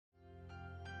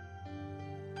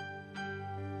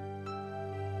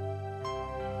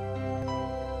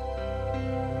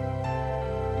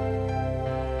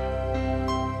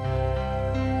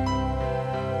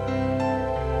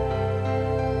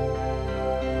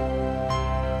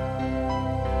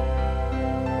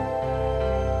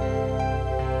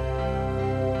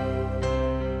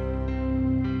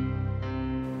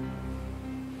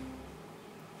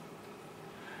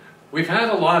We've had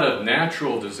a lot of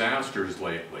natural disasters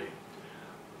lately.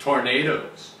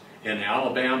 Tornadoes in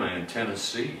Alabama and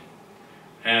Tennessee,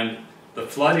 and the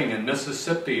flooding in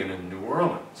Mississippi and in New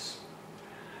Orleans.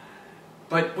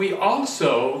 But we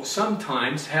also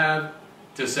sometimes have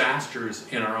disasters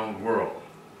in our own world,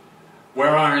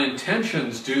 where our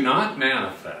intentions do not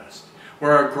manifest,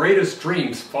 where our greatest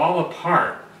dreams fall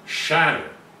apart,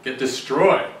 shatter, get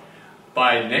destroyed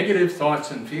by negative thoughts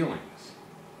and feelings.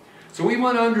 So we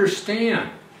want to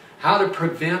understand how to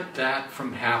prevent that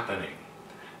from happening.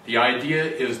 The idea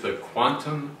is the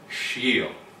quantum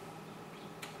shield.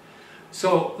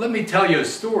 So let me tell you a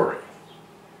story.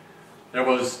 There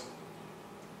was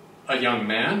a young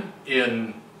man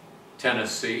in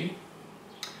Tennessee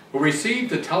who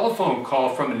received a telephone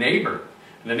call from a neighbor.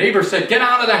 And the neighbor said, "Get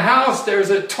out of the house, there's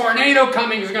a tornado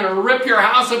coming, it's going to rip your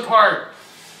house apart."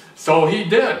 So he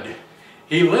did.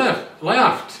 He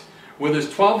left with his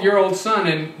 12-year-old son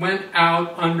and went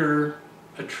out under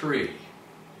a tree.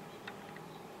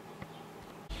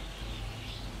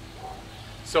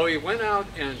 So he went out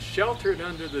and sheltered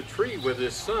under the tree with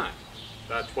his son,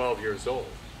 about 12 years old.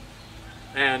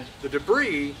 And the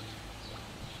debris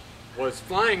was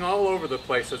flying all over the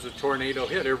place as the tornado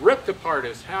hit. It ripped apart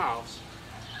his house,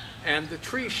 and the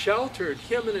tree sheltered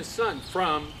him and his son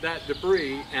from that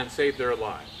debris and saved their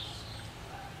lives.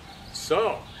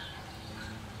 So,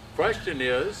 question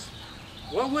is,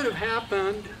 what would have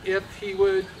happened if he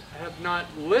would have not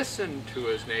listened to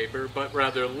his neighbor, but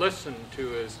rather listened to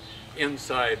his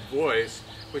inside voice,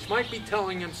 which might be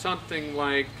telling him something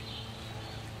like,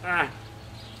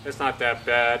 it's not that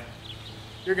bad.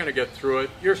 You're going to get through it.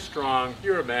 You're strong.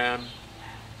 You're a man.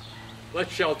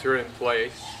 Let's shelter in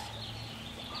place.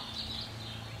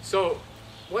 So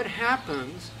what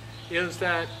happens is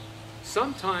that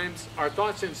sometimes our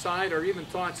thoughts inside or even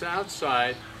thoughts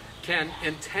outside can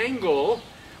entangle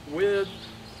with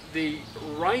the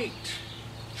right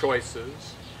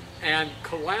choices and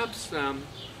collapse them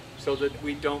so that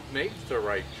we don't make the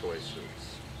right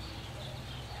choices.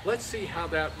 Let's see how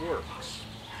that works.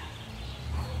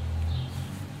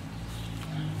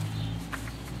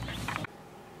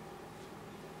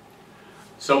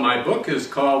 So my book is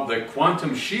called The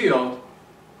Quantum Shield,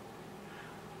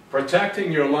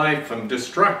 Protecting Your Life from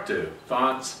Destructive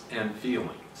Thoughts and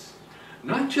Feelings.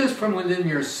 Not just from within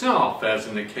yourself, as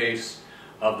in the case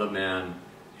of the man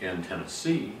in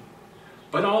Tennessee,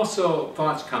 but also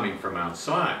thoughts coming from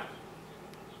outside.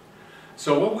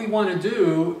 So what we want to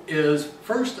do is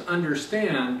first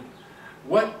understand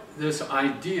what this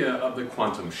idea of the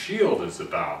quantum shield is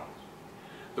about.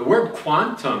 The word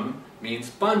quantum means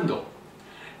bundle,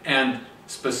 and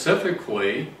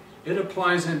specifically it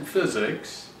applies in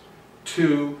physics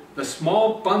to the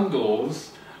small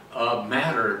bundles of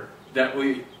matter that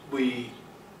we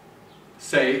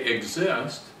say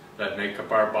exist, that make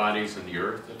up our bodies and the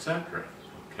earth, etc.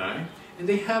 Okay? And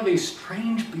they have a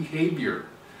strange behavior.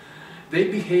 They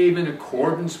behave in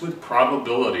accordance with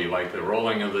probability, like the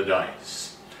rolling of the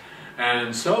dice.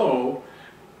 And so,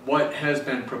 what has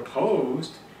been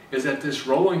proposed is that this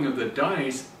rolling of the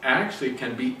dice actually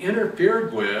can be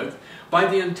interfered with by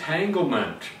the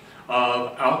entanglement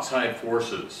of outside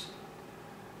forces.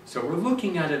 So we're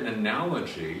looking at an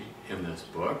analogy in this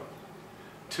book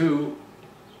to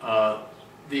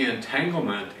the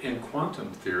entanglement in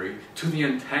quantum theory, to the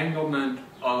entanglement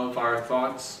of our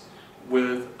thoughts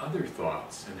with other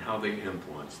thoughts and how they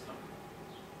influence them.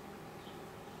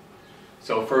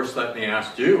 So first let me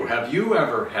ask you, have you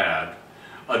ever had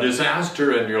a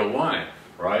disaster in your life,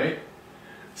 right?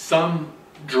 Some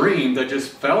dream that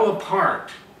just fell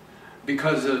apart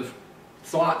because of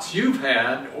thoughts you've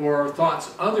had or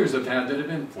thoughts others have had that have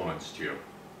influenced you.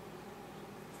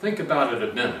 Think about it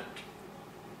a minute.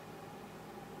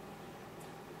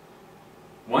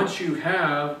 Once you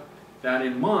have that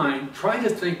in mind, try to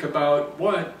think about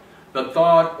what the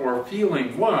thought or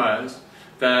feeling was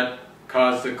that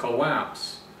caused the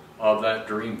collapse of that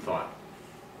dream thought.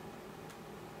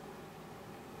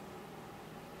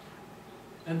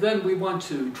 And then we want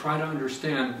to try to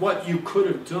understand what you could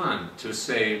have done to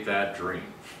save that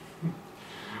dream.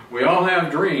 We all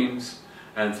have dreams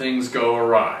and things go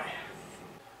awry.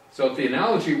 So if the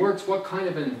analogy works, what kind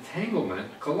of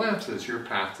entanglement collapses your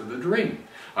path to the dream?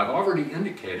 I've already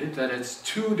indicated that it's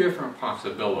two different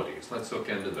possibilities. Let's look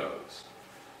into those.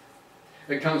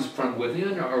 It comes from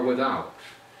within or without.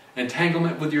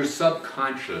 Entanglement with your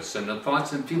subconscious and the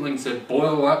thoughts and feelings that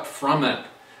boil up from it,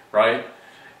 right?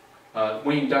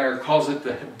 Wayne Dyer calls it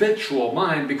the habitual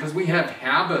mind because we have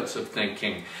habits of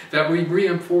thinking that we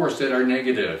reinforce that are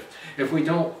negative. If we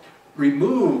don't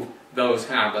remove those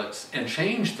habits and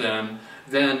change them,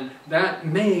 then that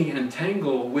may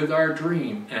entangle with our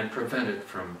dream and prevent it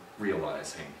from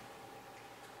realizing.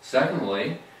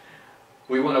 Secondly,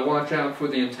 we want to watch out for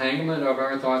the entanglement of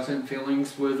our thoughts and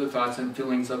feelings with the thoughts and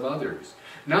feelings of others.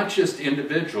 Not just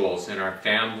individuals in our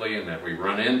family and that we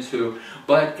run into,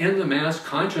 but in the mass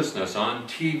consciousness, on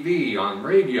TV, on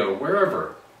radio,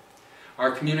 wherever.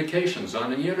 Our communications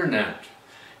on the internet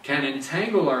can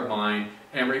entangle our mind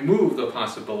and remove the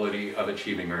possibility of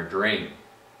achieving our dream.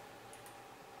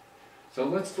 So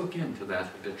let's look into that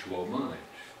habitual mind.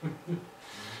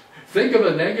 Think of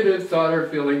a negative thought or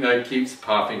feeling that keeps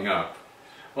popping up.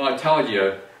 Well, I tell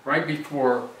you, right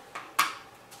before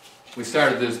we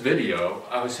started this video,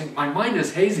 I was thinking, my mind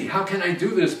is hazy, how can I do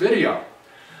this video?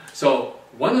 So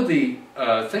one of the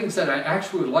things that I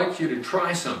actually would like you to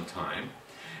try sometime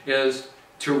is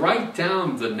to write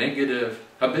down the negative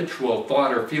habitual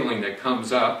thought or feeling that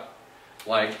comes up,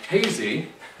 like hazy.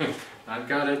 I've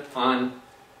got it on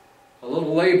a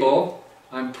little label.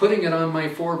 I'm putting it on my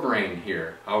forebrain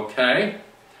here, okay?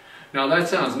 Now that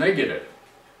sounds negative,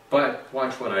 but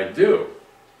watch what I do.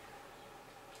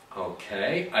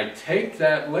 Okay, I take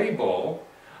that label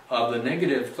of the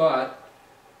negative thought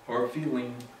or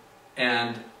feeling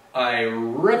and I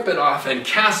rip it off and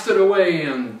cast it away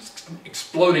in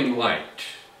exploding light,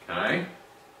 okay?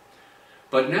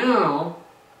 But now,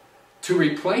 to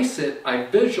replace it, I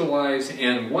visualize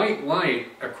in white light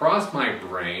across my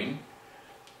brain,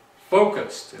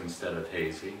 focused instead of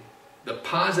hazy, the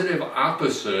positive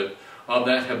opposite of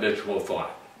that habitual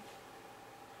thought.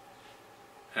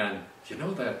 And you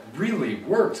know, that really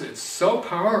works. It's so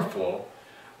powerful.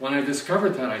 When I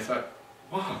discovered that, I thought,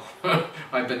 wow,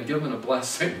 I've been given a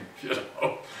blessing, you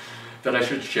know, that I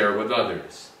should share with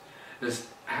others. This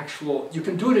actual, you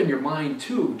can do it in your mind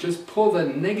too. Just pull the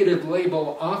negative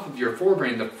label off of your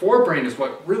forebrain. The forebrain is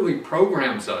what really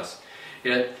programs us.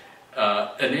 It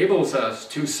enables us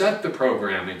to set the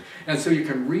programming. And so you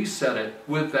can reset it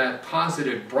with that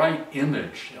positive, bright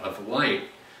image of light,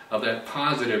 of that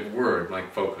positive word,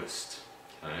 like focused.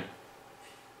 Okay?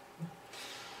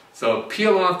 So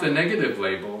peel off the negative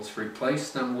labels, replace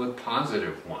them with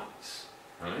positive ones.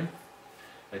 Right?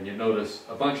 And you notice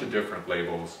a bunch of different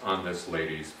labels on this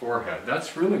lady's forehead.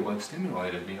 That's really what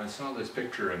stimulated me. I saw this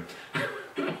picture and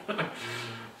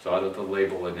thought of the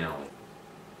label analogy.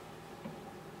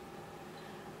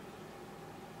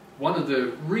 One of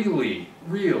the really,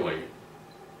 really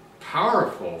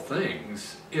powerful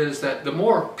things is that the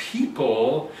more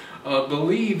people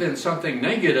believe in something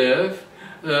negative,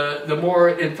 the more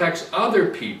it infects other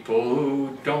people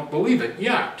who don't believe it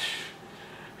yet.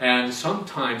 And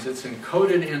sometimes it's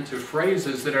encoded into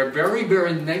phrases that are very,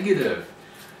 very negative.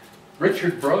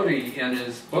 Richard Brody, in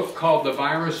his book called The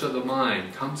Virus of the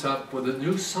Mind, comes up with a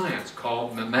new science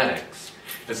called memetics.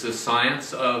 It's the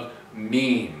science of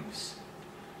memes.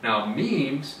 Now,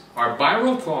 memes are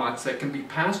viral thoughts that can be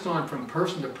passed on from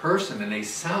person to person, and they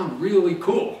sound really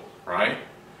cool, right?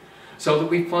 So that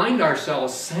we find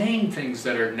ourselves saying things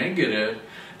that are negative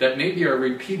that maybe are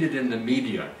repeated in the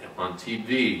media, on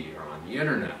TV or on the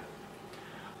internet.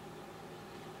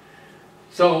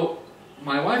 So,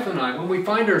 my wife and I, when we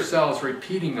find ourselves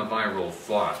repeating a viral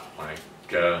thought, like,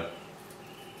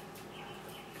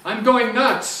 I'm going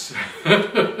nuts,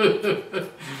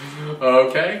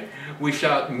 okay? We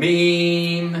shout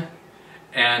meme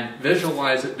and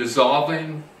visualize it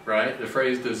dissolving, right? The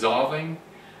phrase dissolving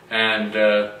and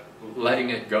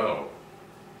letting it go.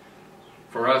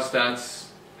 For us, that's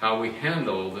how we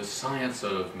handle the science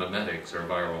of memetics or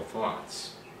viral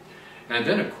thoughts. And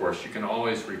then, of course, you can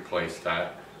always replace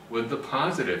that with the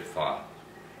positive thought.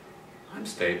 I'm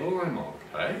stable, I'm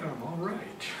okay, I'm all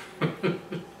right.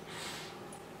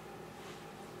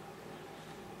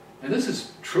 And this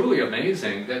is truly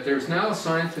amazing that there's now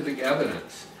scientific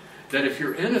evidence that if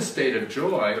you're in a state of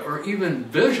joy or even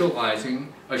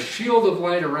visualizing a shield of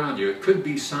light around you, it could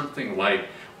be something like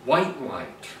white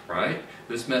light, right?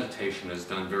 This meditation is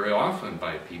done very often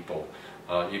by people.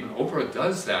 Even Oprah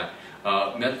does that.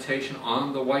 Meditation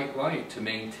on the white light to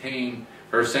maintain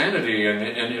her sanity and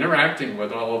interacting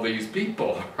with all of these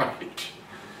people, right?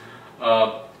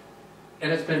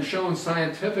 And it's been shown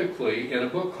scientifically in a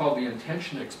book called The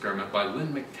Intention Experiment by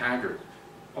Lynn McTaggart.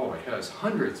 Oh, it has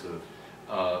hundreds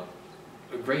of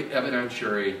great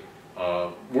evidentiary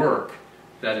work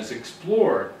that is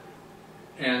explored,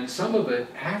 and some of it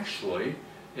actually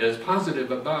is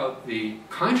positive about the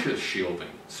conscious shielding.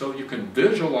 So you can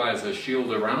visualize a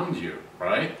shield around you,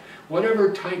 right?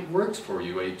 Whatever type works for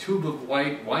you, a tube of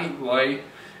light, white light,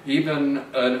 even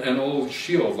an old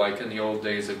shield like in the old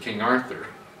days of King Arthur.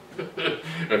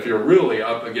 If you're really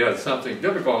up against something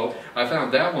difficult, I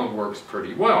found that one works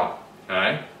pretty well.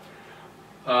 Okay?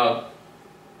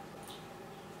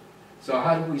 So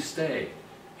how do we stay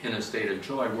in a state of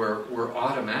joy where we're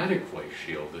automatically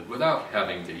shielded without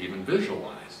having to even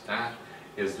visualize? That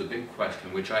is the big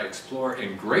question, which I explore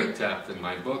in great depth in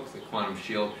my book, The Quantum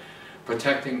Shield,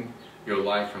 Protecting Your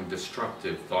Life from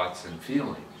Destructive Thoughts and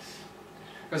Feelings.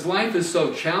 Because life is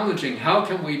so challenging, how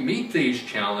can we meet these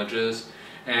challenges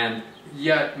and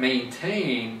yet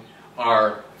maintain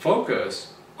our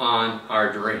focus on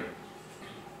our dream?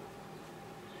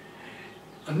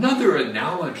 Another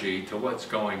analogy to what's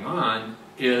going on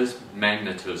is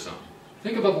magnetism.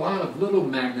 Think of a lot of little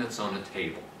magnets on a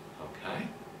table, okay?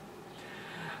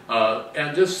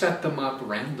 And just set them up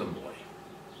randomly,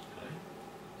 okay,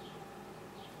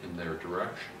 in their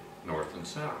direction, north and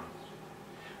south.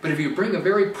 But if you bring a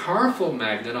very powerful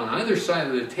magnet on either side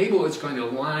of the table, it's going to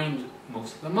line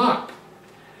most of them up.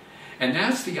 And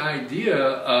that's the idea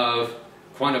of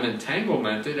quantum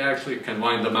entanglement. It actually can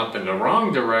line them up in the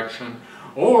wrong direction,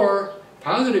 or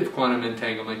positive quantum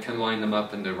entanglement can line them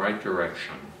up in the right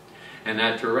direction. And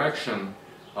that direction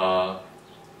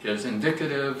is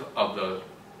indicative of the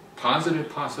positive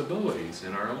possibilities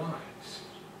in our lives.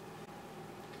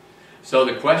 So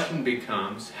the question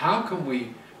becomes, how can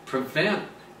we prevent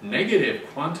negative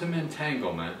quantum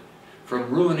entanglement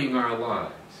from ruining our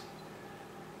lives?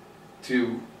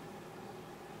 To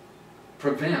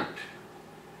prevent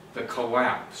the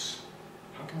collapse.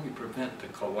 How can we prevent the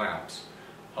collapse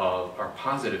of our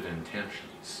positive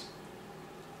intentions?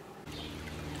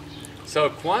 So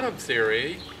quantum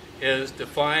theory is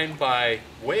defined by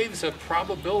waves of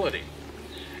probability.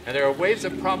 And there are waves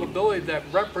of probability that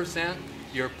represent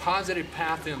your positive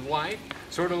path in life,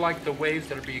 sort of like the waves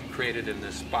that are being created in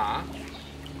this spa.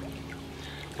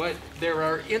 But there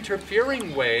are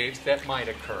interfering waves that might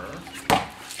occur,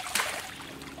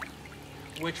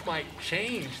 which might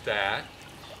change that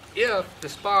if the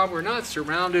spa were not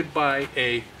surrounded by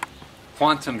a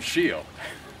quantum shield.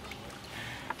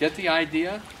 Get the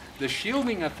idea? The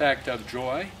shielding effect of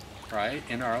joy, right,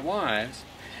 in our lives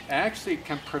actually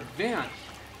can prevent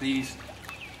these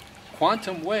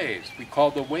quantum waves, we call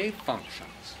the wave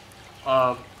functions,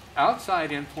 of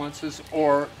outside influences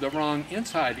or the wrong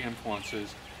inside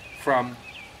influences from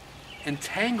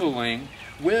entangling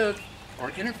with or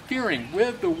interfering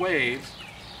with the waves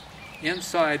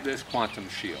inside this quantum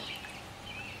shield.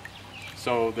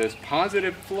 So this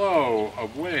positive flow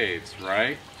of waves,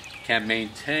 right, can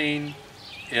maintain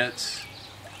its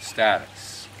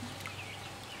status.